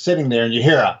blankly sitting there, and you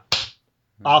hear a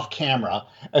off camera,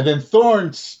 and then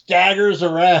Thorne staggers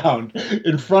around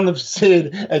in front of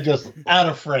Sid and just out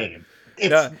of frame.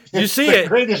 You see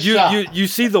it. You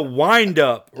see the wind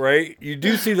up, right? You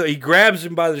do see he grabs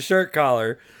him by the shirt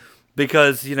collar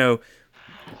because,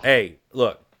 hey,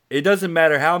 look, it doesn't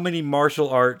matter how many martial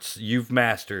arts you've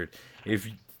mastered. If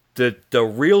the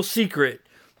real secret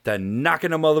to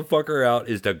knocking a motherfucker out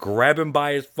is to grab him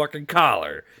by his fucking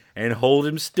collar and hold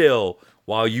him still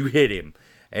while you hit him.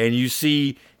 And you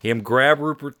see him grab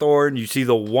Rupert Thorne, you see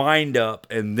the wind up,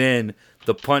 and then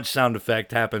the punch sound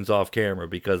effect happens off camera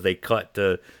because they cut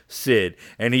to Sid.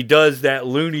 And he does that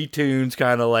Looney Tunes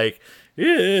kind of like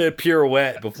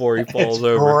pirouette before he falls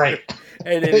over. Great.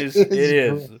 And it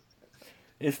is.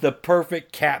 It's the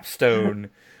perfect capstone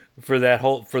for the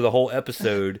whole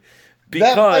episode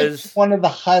because that's one of the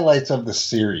highlights of the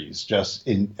series, just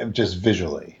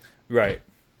visually. Right.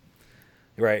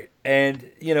 And,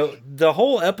 the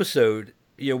whole episode,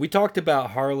 we talked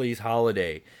about Harley's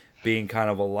Holiday being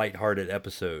kind of a lighthearted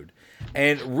episode.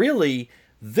 And really,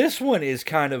 this one is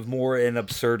kind of more an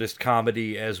absurdist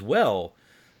comedy as well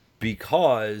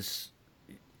because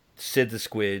Sid the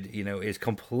Squid, is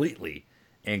completely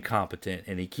incompetent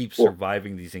and he keeps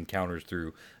surviving these encounters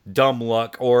through dumb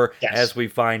luck or, as we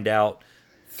find out,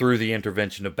 through the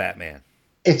intervention of Batman.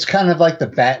 It's kind of like the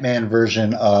Batman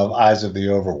version of Eyes of the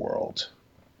Overworld.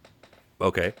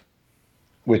 Okay.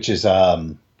 Which is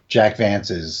Jack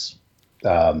Vance's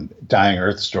Dying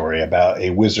Earth story about a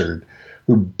wizard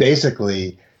who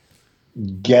basically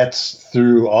gets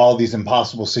through all these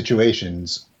impossible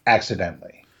situations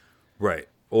accidentally. Right.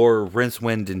 Or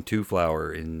Rincewind and Two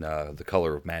Flower in The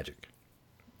Color of Magic.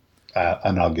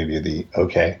 And I'll give you the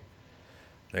okay.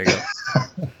 There you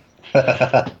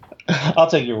go. I'll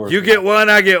take your word. You get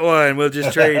one, I get one. We'll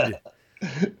just trade.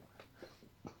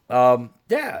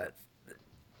 Yeah.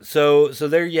 So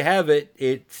there you have it.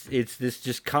 It's this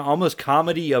just almost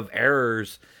comedy of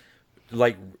errors,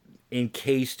 like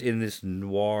encased in this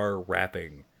noir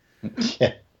wrapping.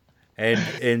 Yeah.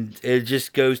 And it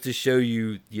just goes to show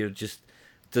you, just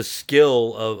the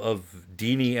skill of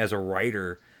Dini as a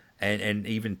writer and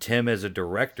even Tim as a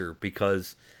director,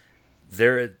 because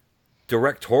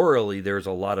directorially there's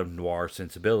a lot of noir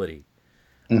sensibility.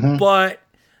 Mm-hmm. But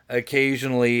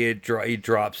occasionally it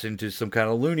drops into some kind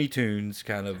of Looney Tunes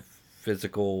kind of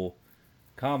physical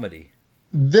comedy.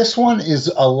 This one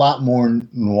is a lot more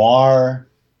noir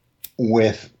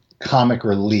with comic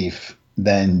relief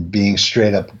than being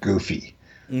straight up goofy.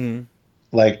 Mm-hmm.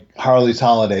 Like Harley's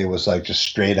Holiday was like just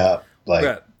straight up like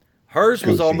right. Hers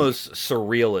goofy. Was almost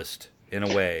surrealist in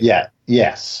a way. Yeah.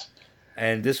 Yes.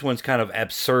 And this one's kind of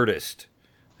absurdist.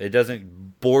 It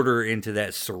doesn't border into that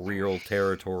surreal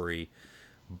territory,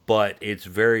 but it's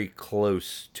very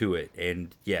close to it.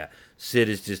 And yeah, Sid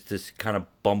is just this kind of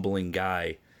bumbling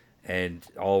guy, and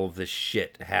all of this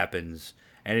shit happens.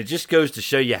 And it just goes to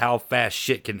show you how fast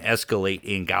shit can escalate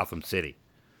in Gotham City.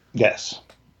 Yes.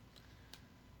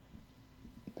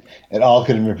 It all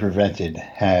could have been prevented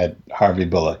had Harvey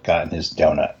Bullock gotten his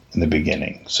donut in the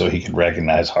beginning so he could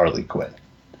recognize Harley Quinn.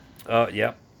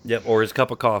 Yep. Yep. Or his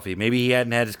cup of coffee. Maybe he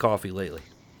hadn't had his coffee lately.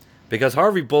 Because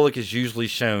Harvey Bullock is usually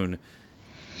shown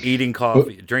eating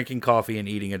coffee, drinking coffee, and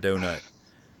eating a donut.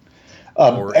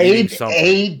 Or eating something.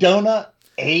 A donut?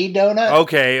 A donut?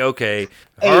 Okay.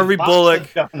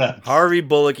 Harvey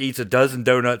Bullock eats a dozen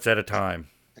donuts at a time.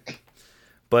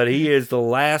 But he is the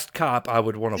last cop I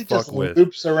would want to fuck with. He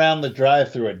loops around the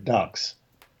drive-thru at Dunks.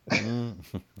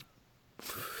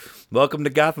 Welcome to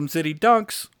Gotham City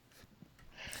Dunks.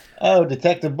 Oh,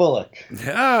 Detective Bullock.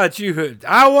 It's you.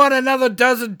 I want another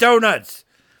dozen donuts.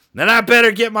 Then I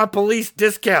better get my police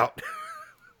discount.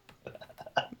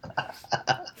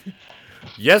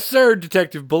 Yes, sir,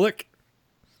 Detective Bullock.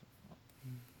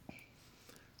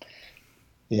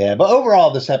 Yeah, but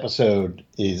overall, this episode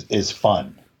is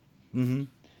fun. Mm-hmm.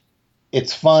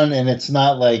 It's fun, and it's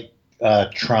not like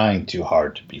trying too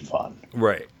hard to be fun.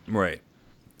 Right.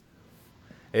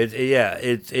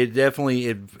 It definitely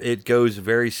it goes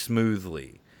very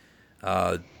smoothly,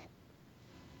 and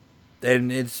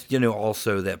it's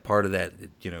also that part of that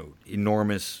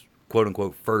enormous quote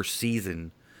unquote first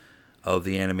season of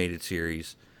the animated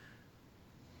series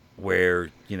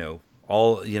where it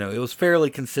was fairly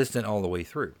consistent all the way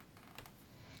through.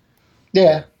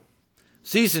 Yeah.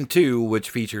 Season 2,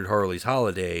 which featured Harley's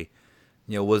Holiday,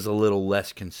 was a little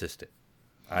less consistent,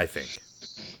 I think.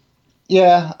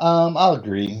 Yeah, I'll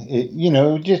agree.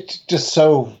 Just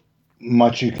so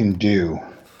much you can do.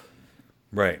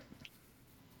 Right.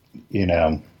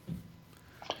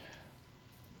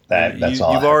 That's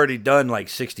all. You've already done like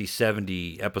 60,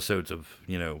 70 episodes of,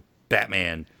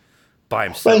 Batman by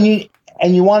himself.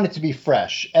 And you want it to be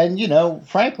fresh. And,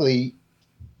 frankly,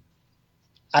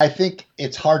 I think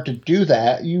it's hard to do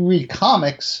that. You read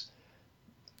comics,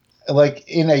 like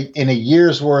in a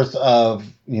year's worth of,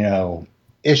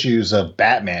 issues of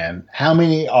Batman, how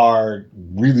many are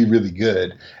really, really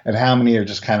good and how many are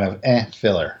just kind of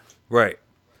filler? Right.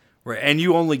 And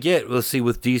you only get, let's see,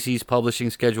 with DC's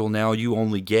publishing schedule now, you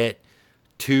only get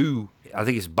 2, I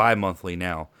think it's bi-monthly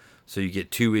now. So you get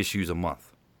 2 issues a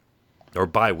month or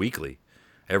bi-weekly.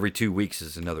 Every 2 weeks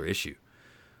is another issue.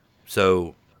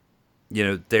 So,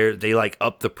 they like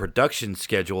up the production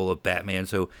schedule of Batman.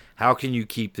 So how can you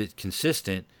keep it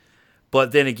consistent?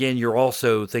 But then again, you're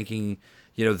also thinking,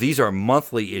 these are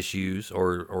monthly issues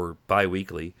or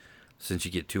bi-weekly since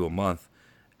you get 2 a month.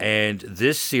 And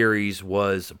this series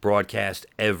was broadcast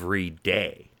every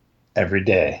day. Every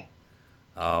day.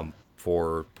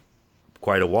 For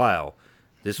quite a while.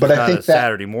 This was not a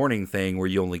Saturday morning thing where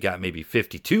you only got maybe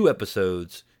 52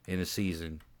 episodes in a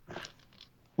season.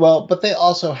 Well, but they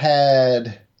also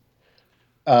had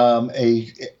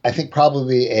I think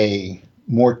probably a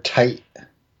more tight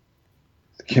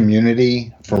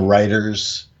community for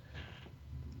writers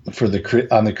on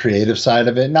the creative side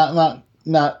of it. Not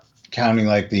counting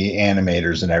like the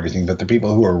animators and everything, but the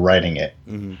people who are writing it.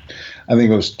 Mm-hmm. I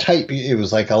think it was tight. It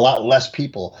was like a lot less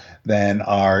people than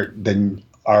are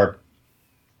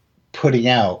putting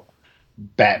out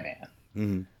Batman.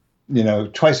 Mm-hmm.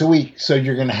 Twice a week. So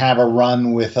you're going to have a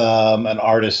run with an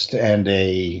artist and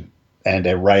a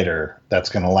writer that's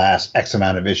going to last X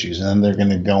amount of issues, and then they're going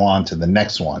to go on to the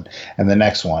next one and the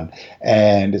next one,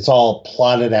 and it's all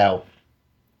plotted out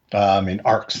in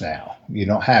arcs now. You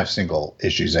don't have single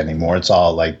issues anymore. It's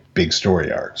all like big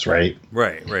story arcs, right?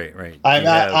 Right.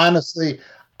 Honestly,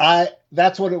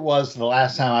 that's what it was the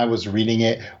last time I was reading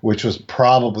it, which was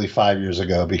probably 5 years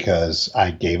ago because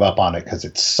I gave up on it because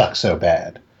it sucks so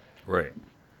bad. Right.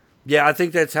 Yeah, I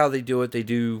think that's how they do it. They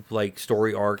do like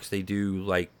story arcs. They do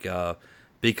like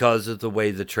because of the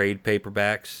way the trade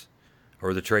paperbacks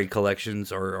or the trade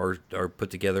collections are put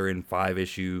together in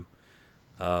 5-issue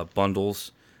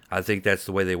bundles. I think that's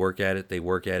the way they work at it. They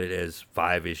work at it as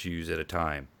 5 issues at a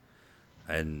time,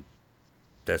 and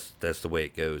that's the way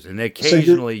it goes. And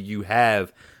occasionally you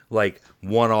have like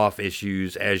one-off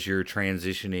issues as you're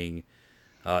transitioning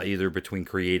either between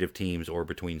creative teams or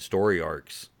between story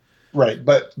arcs. Right,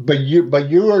 but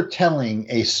you are telling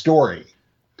a story,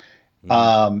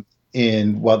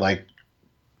 in what, like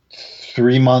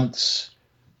 3 months?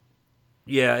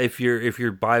 Yeah, if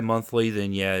you're bi-monthly,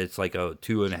 then yeah, it's like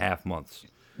 2.5 months.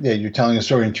 Yeah, you're telling a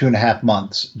story in 2.5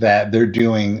 months that they're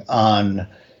doing on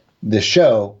the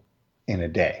show in a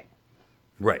day.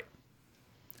 Right.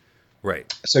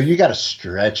 So you got to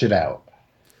stretch it out.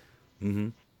 Mm-hmm.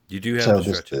 You do have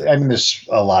to stretch it. I mean, there's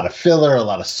a lot of filler, a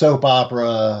lot of soap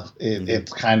opera.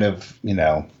 It's kind of,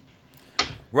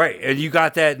 Right, and you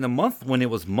got that in the month when it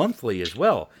was monthly as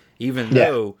well. Even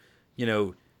though,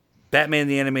 Batman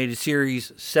the Animated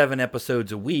Series, 7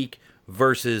 episodes a week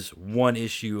versus 1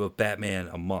 issue of Batman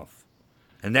a month.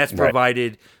 And that's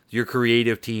provided your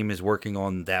creative team is working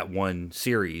on that one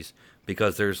series,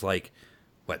 because there's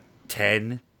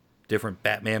 10 different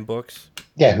Batman books?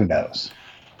 Yeah, who knows?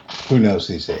 Who knows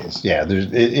these days? Yeah,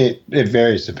 it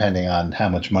varies depending on how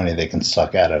much money they can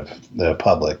suck out of the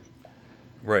public.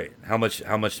 Right. How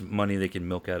much money they can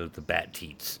milk out of the Bat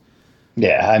Teats.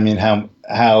 Yeah, I mean how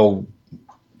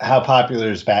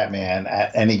popular is Batman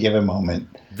at any given moment?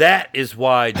 That is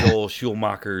why Joel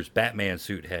Schumacher's Batman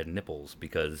suit had nipples,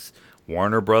 because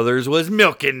Warner Brothers was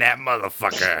milking that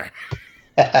motherfucker.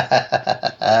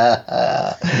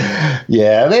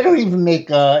 Yeah, they don't even make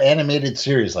animated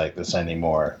series like this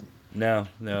anymore. No.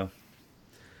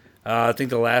 I think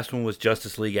the last one was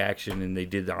Justice League Action, and they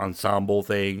did the ensemble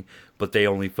thing, but they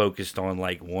only focused on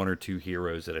 1 or 2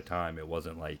 heroes at a time. It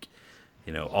wasn't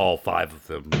all 5 of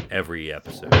them every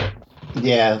episode.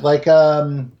 Yeah,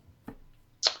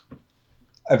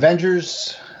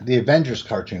 Avengers. The Avengers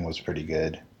cartoon was pretty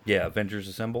good. Yeah, Avengers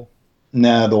Assemble.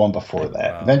 No, the one before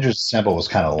that. Avengers Assemble was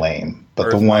kind of lame, but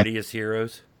Earth's the one Mightiest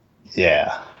Heroes.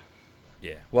 Yeah.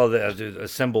 Yeah. Well, the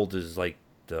Assembled is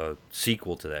the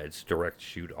sequel to that. It's direct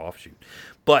shoot, offshoot.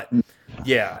 But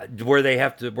yeah, where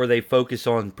they focus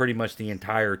on pretty much the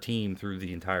entire team through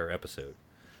the entire episode.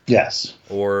 Yes.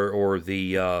 Or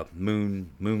the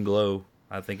Moonglow,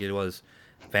 I think it was,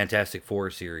 Fantastic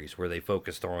Four series, where they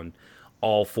focused on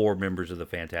all 4 members of the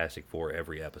Fantastic Four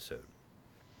every episode.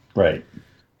 Right.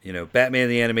 Batman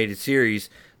the Animated Series,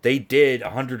 they did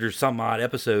 100 or some odd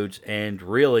episodes, and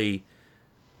really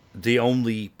the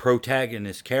only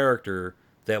protagonist character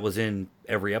that was in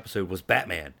every episode was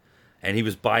Batman. And he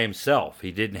was by himself.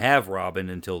 He didn't have Robin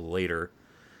until later,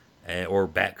 or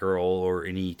Batgirl, or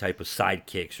any type of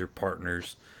sidekicks or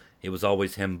partners. It was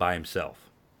always him by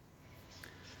himself.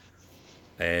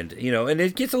 And, and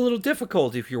it gets a little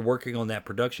difficult if you're working on that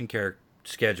production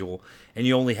schedule and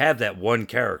you only have that one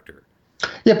character.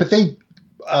 Yeah, but they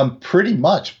pretty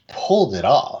much pulled it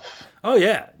off. Oh,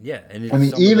 yeah. And I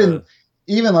mean,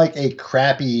 even a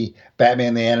crappy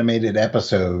Batman the Animated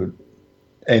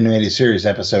Series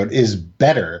episode is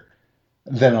better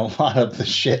than a lot of the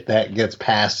shit that gets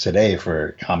passed today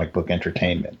for comic book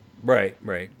entertainment. Right.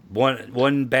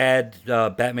 One bad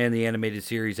Batman the Animated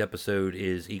Series episode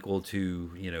is equal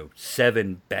to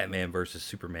 7 Batman versus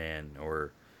Superman,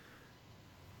 or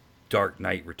Dark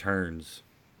Knight Returns,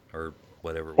 or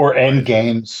whatever. Or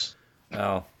Endgames.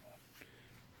 Oh.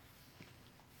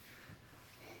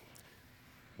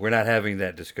 We're not having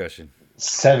that discussion.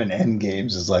 7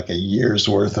 Endgames is like a year's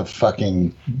worth of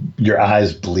fucking your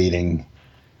eyes bleeding.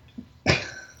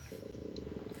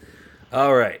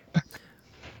 All right.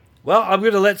 Well, I'm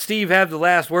going to let Steve have the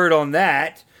last word on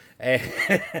that. And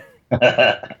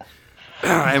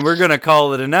we're going to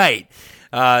call it a night.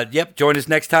 Join us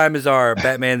next time as our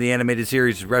Batman the Animated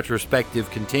Series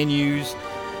retrospective continues.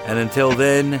 And until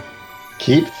then,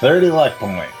 keep 30 luck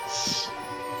points.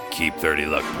 Keep 30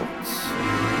 luck points.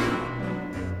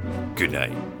 Good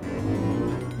night.